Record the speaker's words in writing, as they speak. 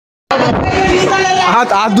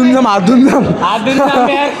हात दुन्जम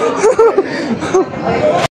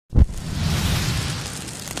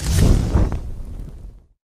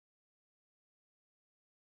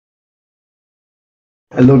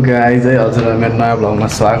hello guys है हजुर मेरो नयाँ भ्लगमा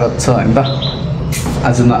स्वागत छ हैन त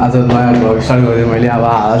आज नयाँ भ्लग स्टार्ट गरेँ मैले अब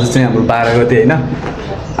आज चाहिँ हाम्रो 12 गते हैन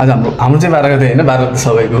आज हाम्रो चाहिँ 12 गते हैन 12 गते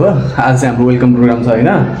सबैको हो आज चाहिँ हाम्रो वेलकम प्रोग्राम छ हैन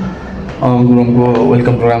गुरुङको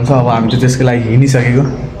वेलकम प्रोग्राम छ अब हामी चाहिँ त्यसको लागि हिँडिसकेको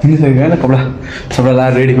हैन कपडा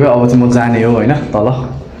लाएर रेडी भयो अब चाहिँ म जाने हो हैन तल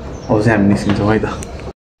अब चाहिँ हामी निस्किन्छौँ है त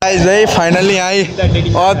गाइज है फाइनली आइ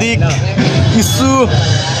अधिक इस्सु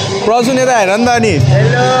प्रजुन यता हेर नि त नि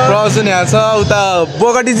प्रजुन यहाँ छ उता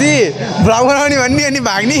बोकाटीजी भ्लग बनाउने भन्ने अनि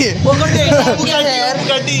भाग्ने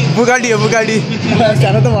बुकाटी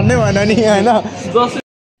खाना त भन्नै भएन नि होइन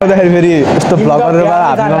गर्दाखेरि फेरि यस्तो भ्लगरबाट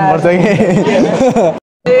हात मिलाउनुपर्छ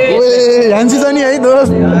कि ह्यान्सी छ नि है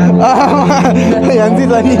दोस्त ह्यान्सी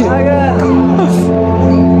छ नि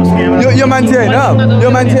यो मान्छे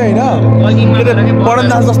होइन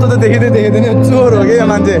पढन्दास जस्तो त देखिँदैन चोर हो कि यो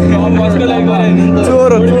मान्छे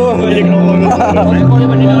चोर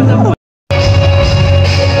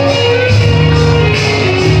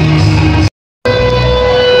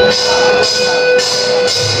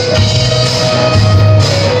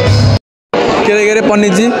के अरे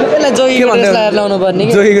पण्डितजी जोगीको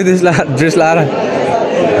ड्रेस लाएर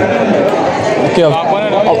के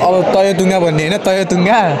अब तय तुङ्गा भन्ने होइन तय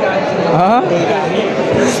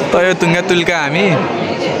तुङ्गा तुल्का हामी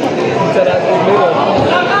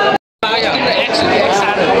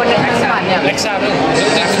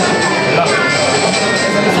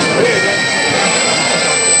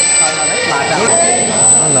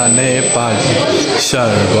नेपाली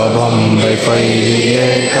सर्वभम्बै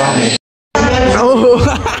फैलिएका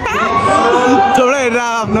थोड़ा हेर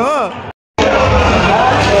आफ्नो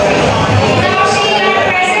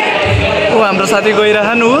ओ हाम्रो साथी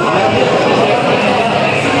गइरहनु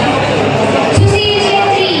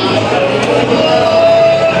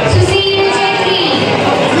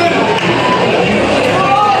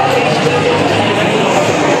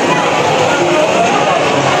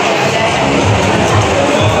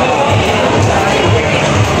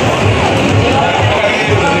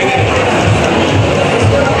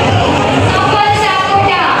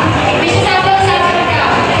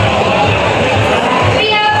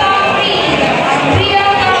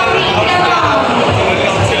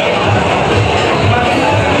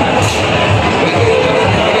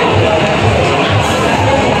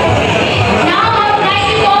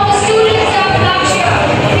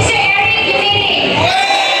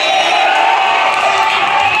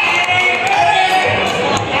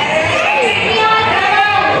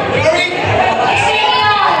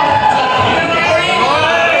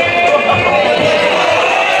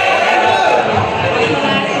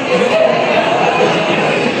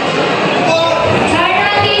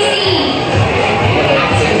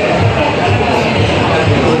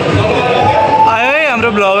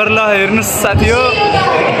ब्लगर ल हेर्नुहोस् साथी हो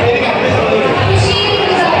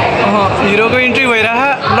हिरोको इन्ट्री भइरह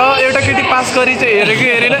ल एउटा केटी पास गरी चाहिँ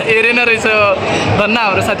हेरेन रहेछ धन्न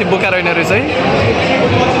हाम्रो साथी बोका रहेन रहेछ है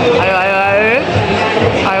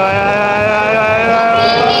आयो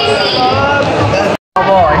अब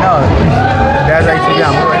होइन ड्यास आइसक्यो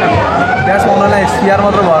हाम्रो होइन ड्यास पाउनलाई सिआर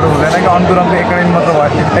मात्र भएर हुँदैन कि अन्तुरमको एकाडेमी मात्र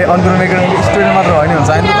भयो अन्तुरम एकाडेमी स्टुडेन्ट मात्र भयो नि हुन्छ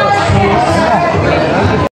होइन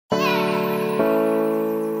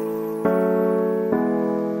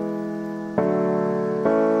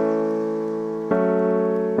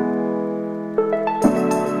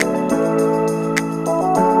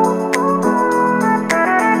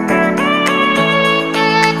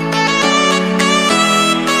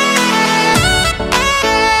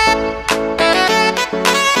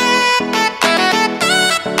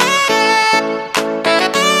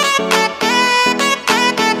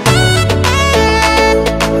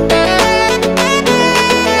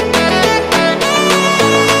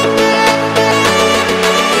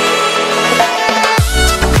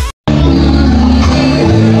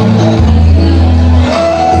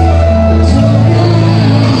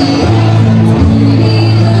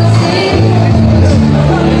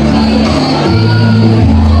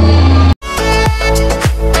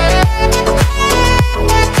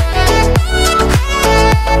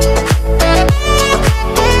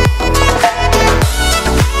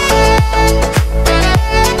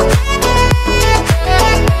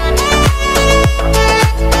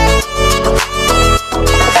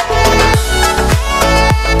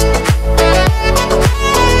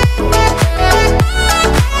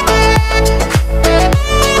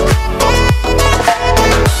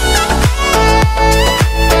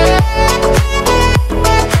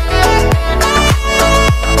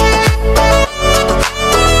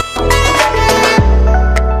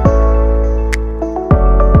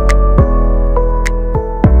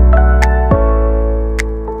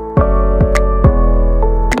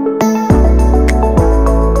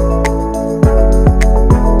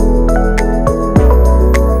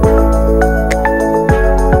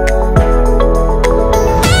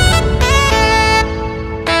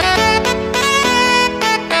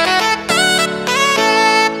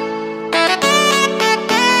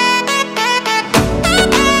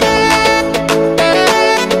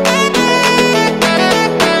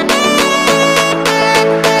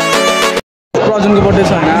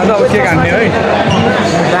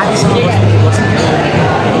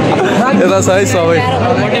यता छ है सबै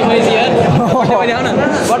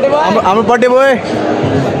हाम्रो birthday boy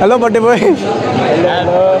hello birthday boy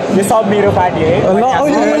यो सब मेरो पार्टी है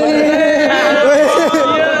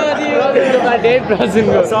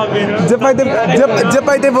जे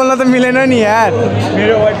पाइते बोल्न त मिलेन नि यार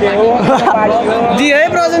मेरो बर्थडे हो जी है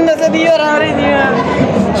प्रजन त दियो राम्रै दियो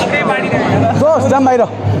अबै पार्टी दोस्त जाम बाहिर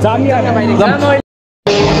जाम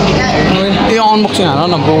ए अनबक्सिङ हान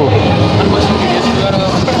न ब्रो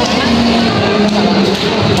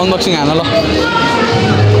अनबक्सिङ हान ल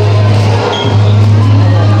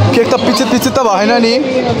केक त पछि त भएन नि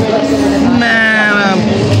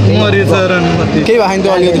केही भएन त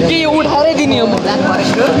अलिकति के उठारै दिने हो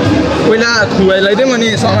पहिला खुवाइलाई दिउँ अनि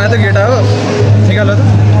समय त केटा हो निकाल त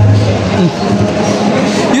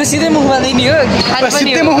यो सिधै मुखमा दिने हो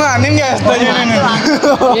सिधै मुखमा हान्ने नि यस्तो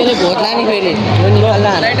यसले भोट लाने फेरि यो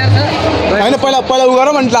निकाल्ला होइन पहिला उ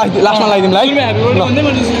गरौँ अनि लास्टमा लगाइदिउँ ल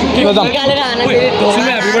निकालेर हान फेरि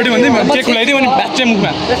ह्यापी बर्थडे भन्दै केक खुवाइदिउँ अनि भाँच्चे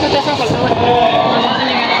मुखमा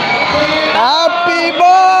Happy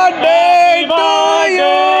birthday to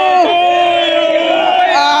you.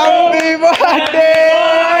 Happy birthday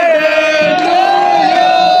to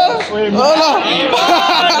you. Happy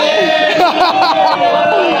birthday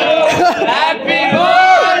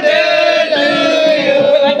to you.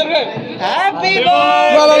 Happy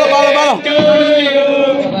birthday to you.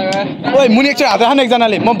 ओइ मुनि एकचोटि हात राख्न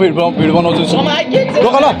एकजनाले म भिडियो बनाउँछु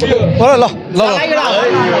रोक ल ल ल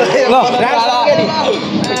ल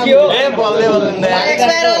के हो ए बोल्दै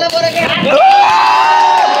एक्सपायर होला परे के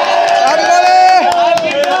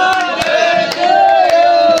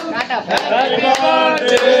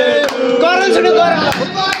गरन सुनु गरन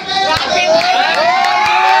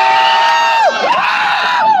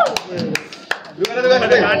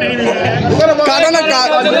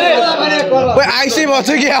ओए आइसै भन्छ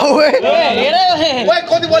कि आऊ ओए ओए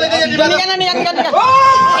कति बोलेको यो निकाल्न नि निकाल्न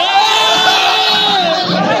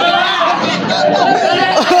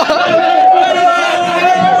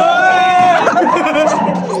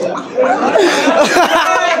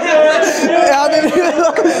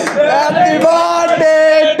Happy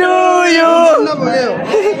birthday to you.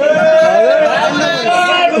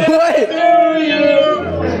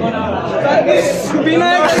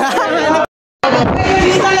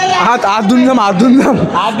 हात दुन्जम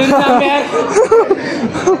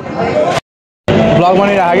ब्लग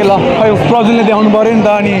बनाइरहेको कि ल खै प्रजुनले देखाउनु पऱ्यो नि त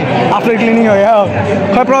अनि आफ्टर क्लिनिङ हो या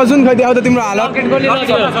खै प्रजुन खै देखाउ त तिम्रो हालत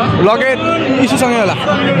लकेट इस्युसँगै होला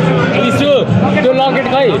त्यो लकेट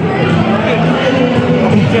खै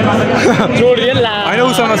होइन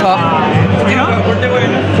उसँग छ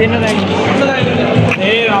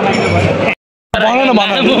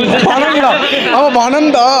भन नि ल अब भन नि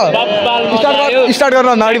त स्टार्ट गर्न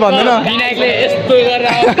नाडी भन्दैन विनायकले यस्तो गरेर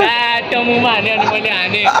मुखमा हाने अनि मैले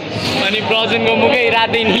हाने अनि प्रजुनको मुखै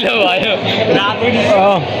रातै निलो भयो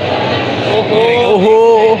ओहो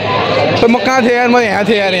म कहाँ थिएँ यार म यहाँ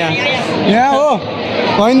थिएँ यार यहाँ हो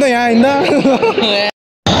होइन त यहाँ होइन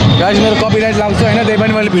गाइस मेरो कपिराइट लाग्छ होइन त्यही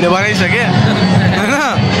पनि मैले भिडियो बनाइसकेँ होइन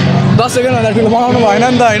 10 सेकेन्डभन्दा ठुलो बनाउनु भएन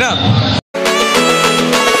नि त होइन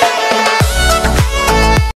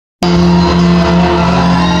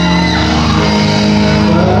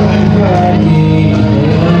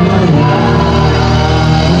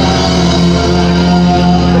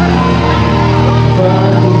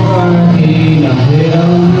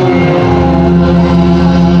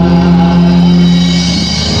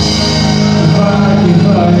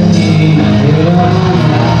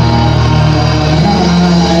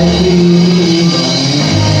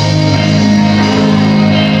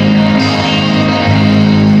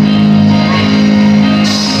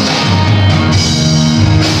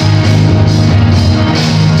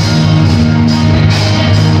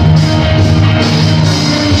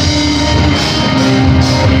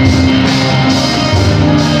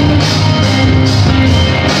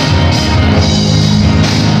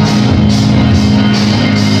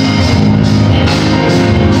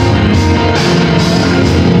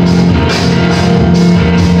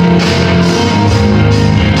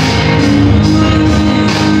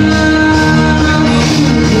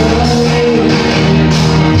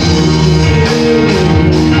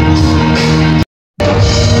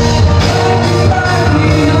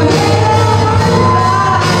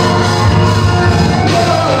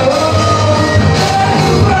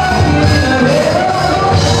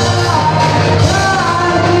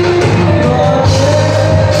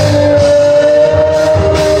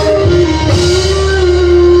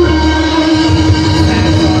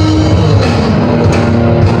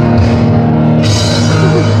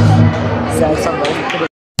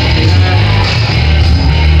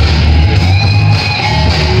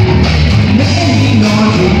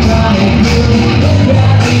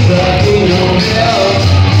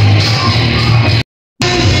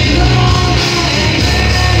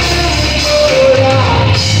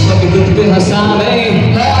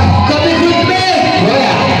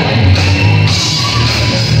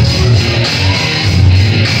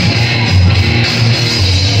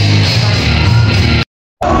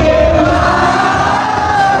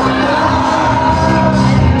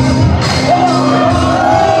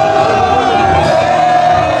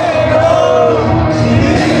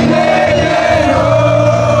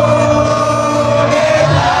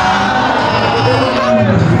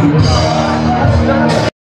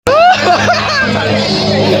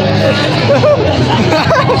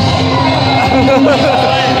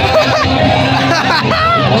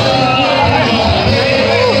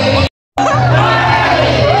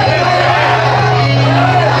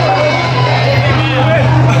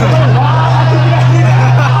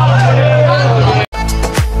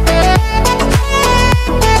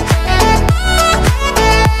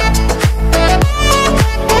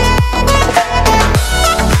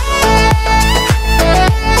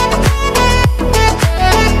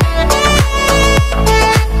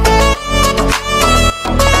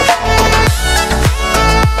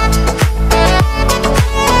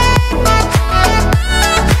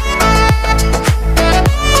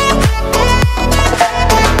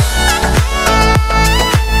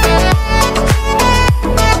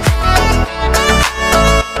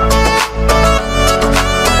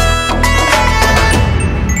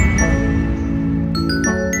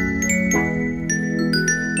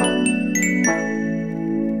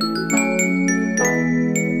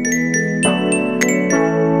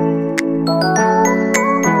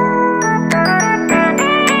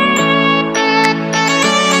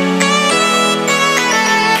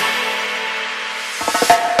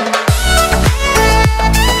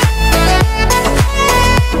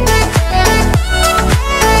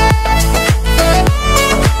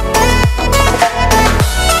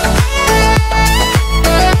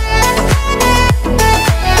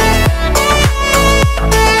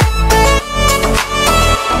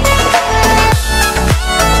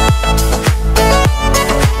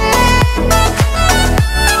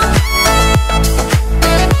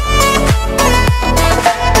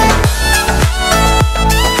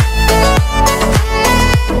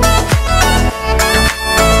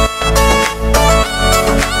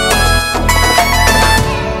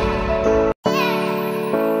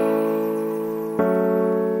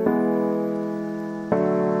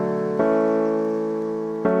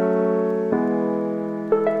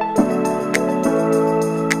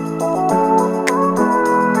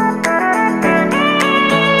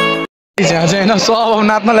यहाँ चाहिँ होइन सब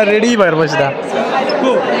नाच्नलाई रेडी भएर बस्दा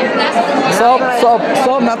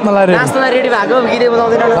सब नाच्नलाई रेडी भएको गीत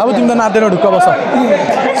बजाउँदैन अब तिमी त नाच्दैन ढुक्क बस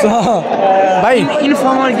भाइ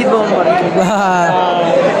इन्फर्मल गीत बजाउनु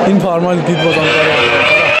पर्यो इन्फर्मल गीत बजाउनु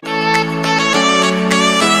पर्यो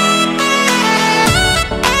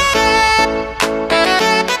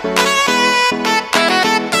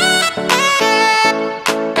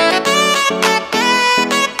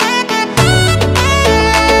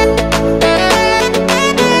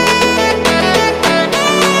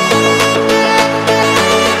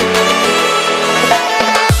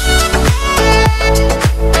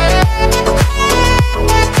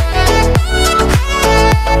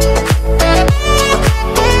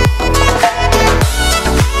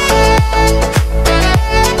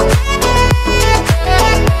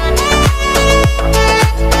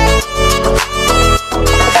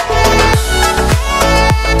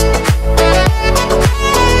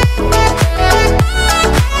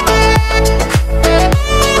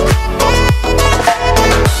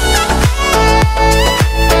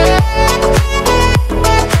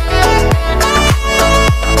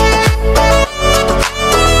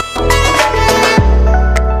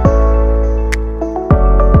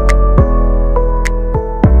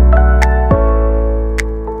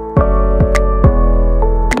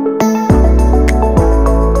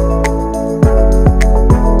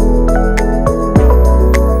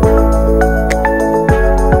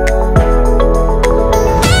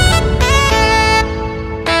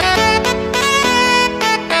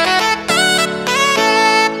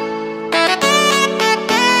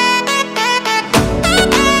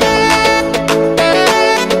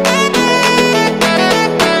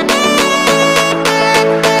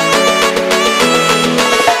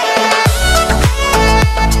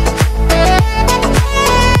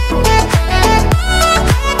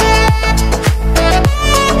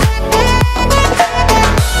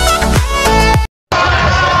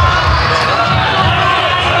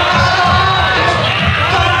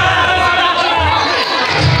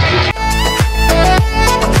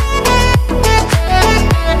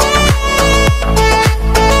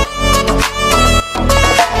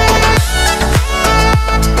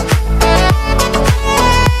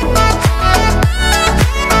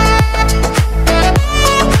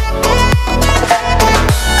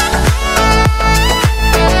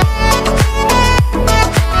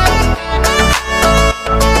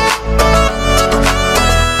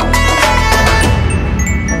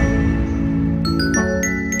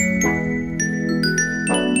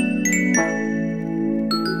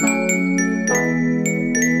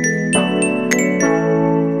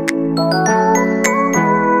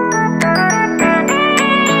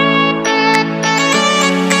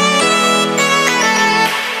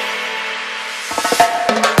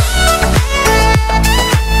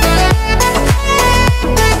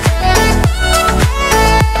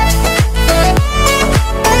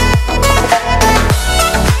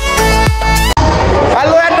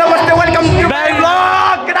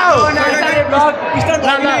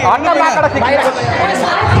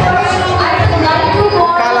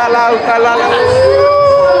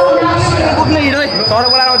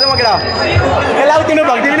यसलाई तिम्रो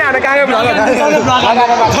भक्ति पनि हाम्रो कहाँको भ्लग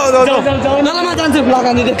नलमा जान्छु ब्लग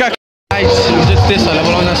अनि त्यसहरूलाई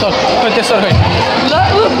बोलाउन सर खै त्यसो खै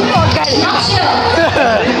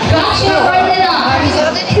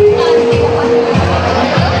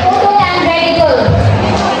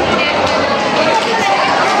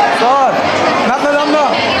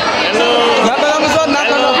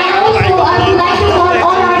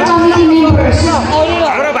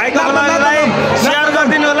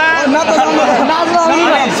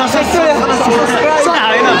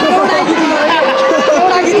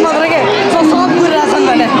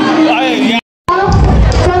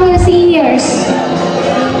From your seniors.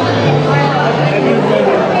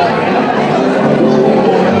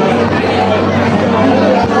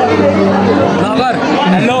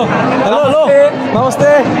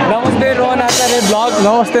 नमस्ते नमस्ते रोहन आचार्य ब्लग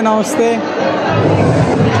नमस्ते नमस्ते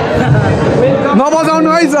नबजाउनु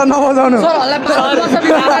है सर नबजाउनु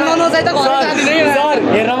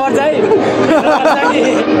हेर्न पर्छ है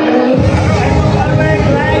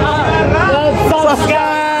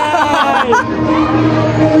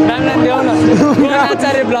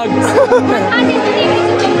आचार्य ब्लग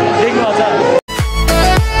देख्नु पर्छ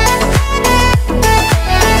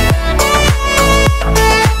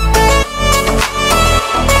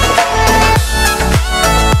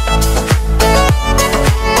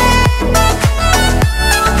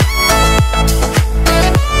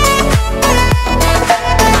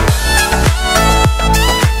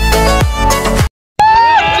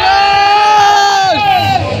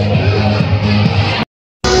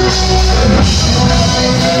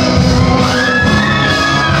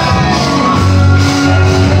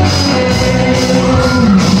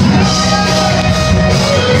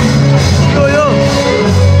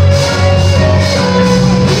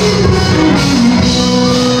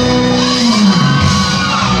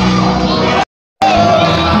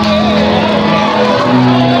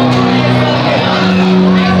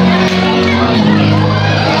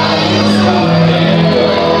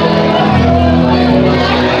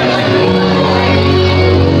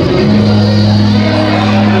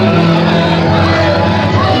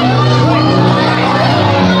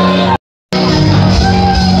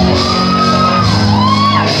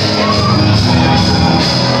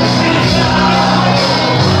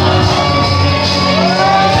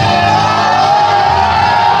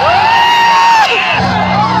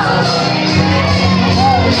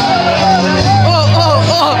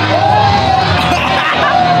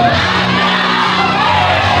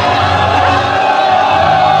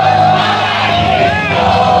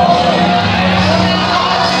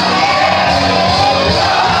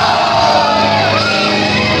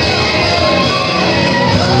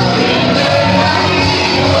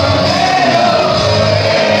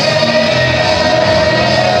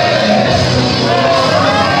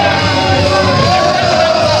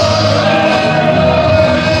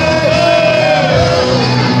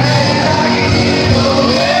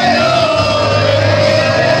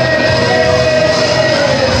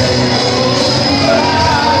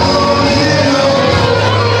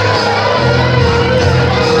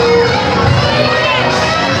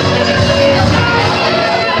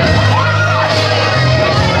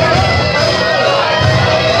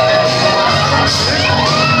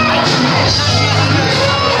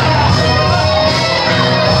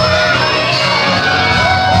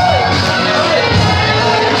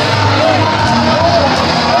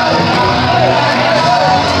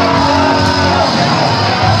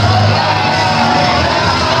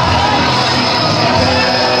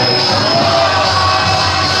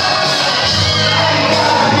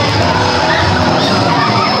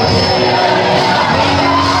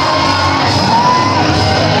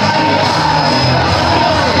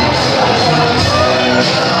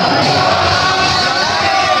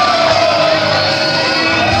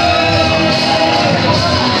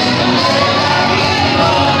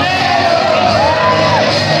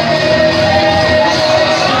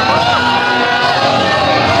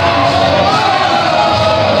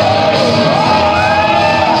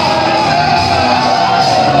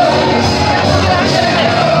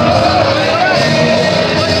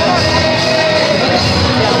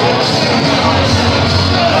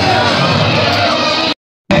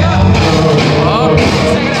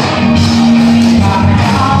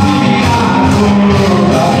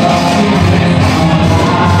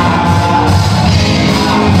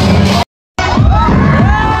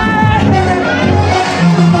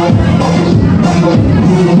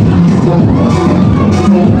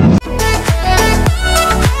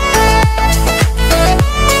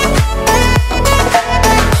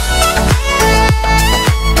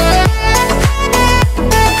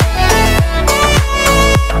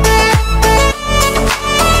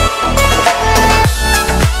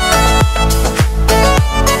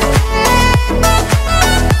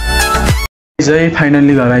चाहिँ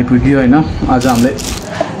फाइनल्ली घर आइपुग्यो होइन आज हामीले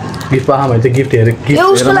गिफ्ट पाहा भने चाहिँ गिफ्ट हेरेर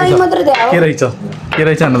के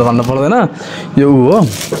रहेछ भनेर भन्नु पर्दैन यो हो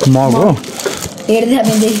मग हो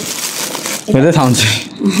हेर्दै थाहा हुन्छ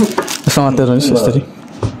समातेर यसरी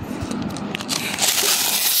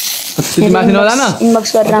माथि नजान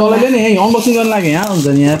तलले नि अनबक्सिङ गर्न लाग्यो यहाँ हुन्छ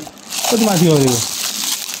नि यार कति माथि गरेको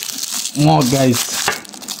मग गाइस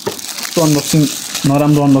अनबक्सिङ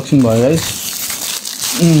नराम्रो अनबक्सिङ भयो गाइस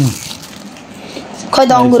खै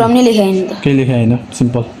त अंकुरम नि लेखाएन त केही लेखाएन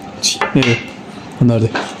सिम्पल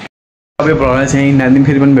सबै भ्लगलाई चाहिँ यिनीहरू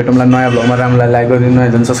फेरि पनि भेटौँला नयाँ भ्लगमा राम्रोलाई लाइक गरिदिनु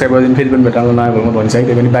नयाँ सब्सक्राइब गरिदिनु फेरि पनि भेटौँला नयाँ भ्लगमा भनिसकेँ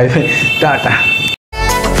त्यही पनि बाई बाई टाटा